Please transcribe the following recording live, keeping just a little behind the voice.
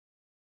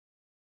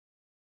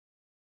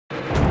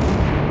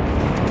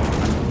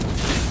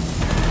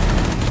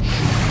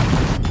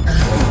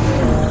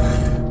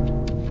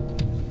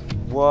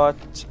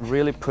What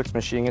really puts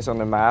machine guns on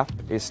the map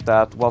is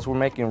that whilst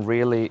we're making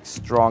really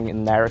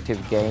strong narrative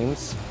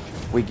games,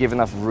 we give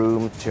enough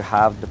room to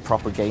have the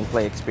proper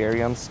gameplay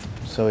experience.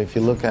 So if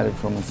you look at it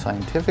from a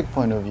scientific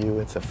point of view,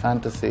 it's a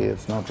fantasy,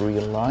 it's not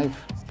real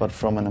life. But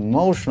from an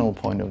emotional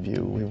point of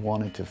view, we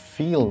want it to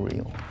feel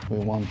real. We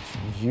want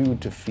you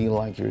to feel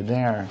like you're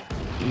there.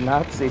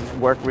 Nazis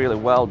work really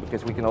well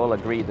because we can all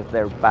agree that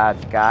they're bad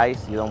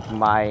guys. You don't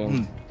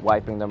mind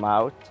wiping them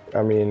out.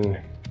 I mean,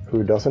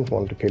 who doesn't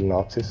want to kill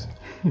Nazis?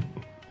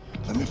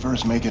 Let me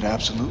first make it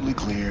absolutely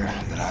clear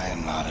that I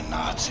am not a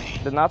Nazi.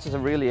 The Nazis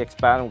have really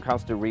expanded when it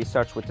comes to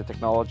research with the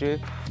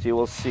technology. So you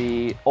will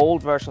see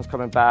old versions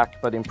coming back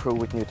but improved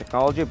with new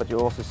technology, but you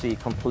also see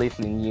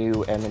completely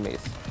new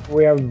enemies.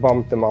 We have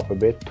bumped them up a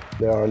bit.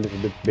 They are a little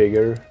bit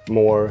bigger,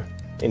 more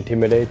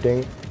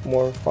intimidating,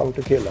 more fun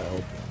to kill, I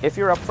hope. If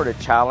you're up for the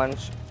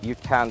challenge, you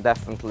can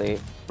definitely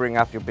bring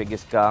up your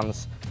biggest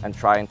guns and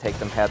try and take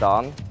them head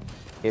on.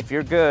 If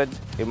you're good,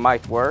 it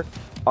might work.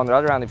 On the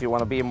other hand, if you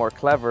want to be more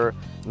clever,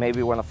 maybe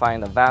you want to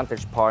find a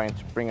vantage point,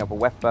 bring up a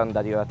weapon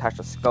that you attach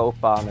a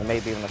scope on and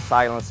maybe even a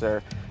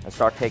silencer and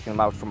start taking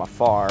them out from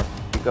afar.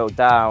 You go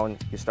down,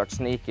 you start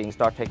sneaking,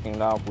 start taking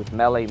them out with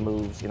melee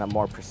moves in a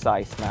more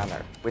precise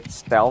manner. With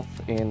stealth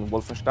in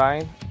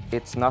Wolfenstein,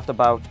 it's not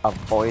about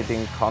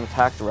avoiding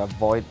contact or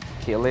avoid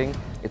killing,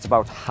 it's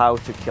about how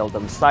to kill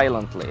them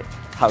silently,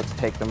 how to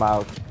take them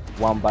out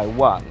one by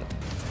one.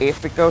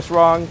 If it goes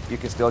wrong, you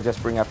can still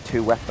just bring up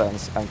 2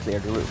 weapons and clear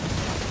the room.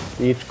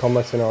 Each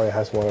combat scenario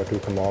has 1 or 2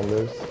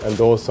 commanders, and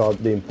those are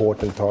the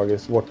important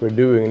targets. What we're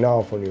doing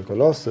now for New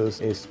Colossus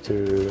is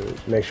to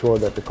make sure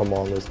that the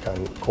commanders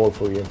can call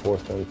for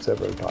reinforcement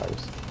several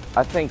times.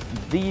 I think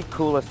the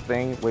coolest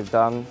thing we've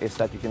done is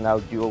that you can now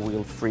dual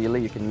wield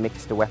freely. You can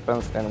mix the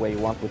weapons any way you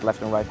want with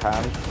left and right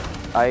hand.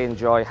 I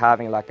enjoy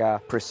having like a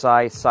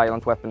precise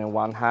silent weapon in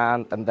one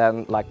hand and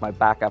then like my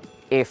backup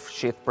if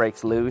shit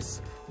breaks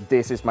loose.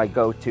 This is my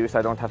go-to, so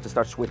I don't have to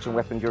start switching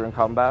weapon during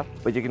combat.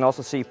 But you can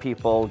also see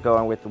people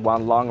going with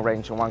 1 long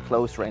range and 1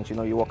 close range. You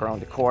know, you walk around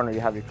the corner, you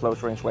have your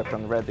close range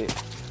weapon ready.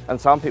 And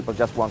some people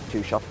just want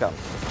 2 shotguns.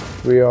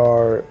 We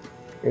are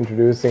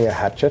introducing a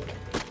hatchet.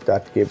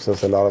 That gives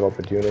us a lot of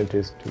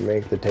opportunities to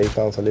make the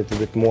takedowns a little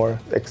bit more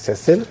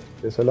accessible.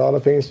 There's a lot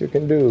of things you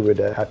can do with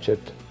a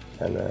hatchet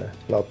and a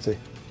Nazi.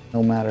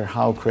 No matter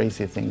how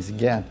crazy things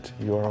get,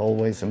 you're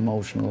always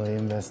emotionally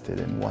invested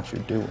in what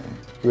you're doing.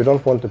 We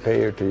don't want the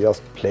player to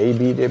just play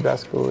BJ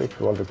Blazkowicz.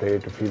 We want the player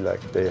to feel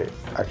like they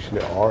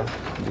actually are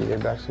BJ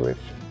Blazkowicz.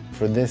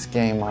 For this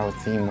game, our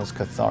theme was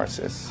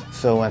catharsis.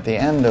 So at the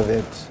end of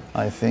it,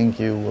 I think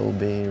you will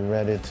be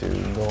ready to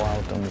go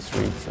out on the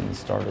streets and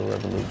start a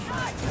revolution.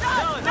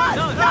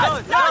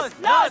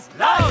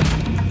 No!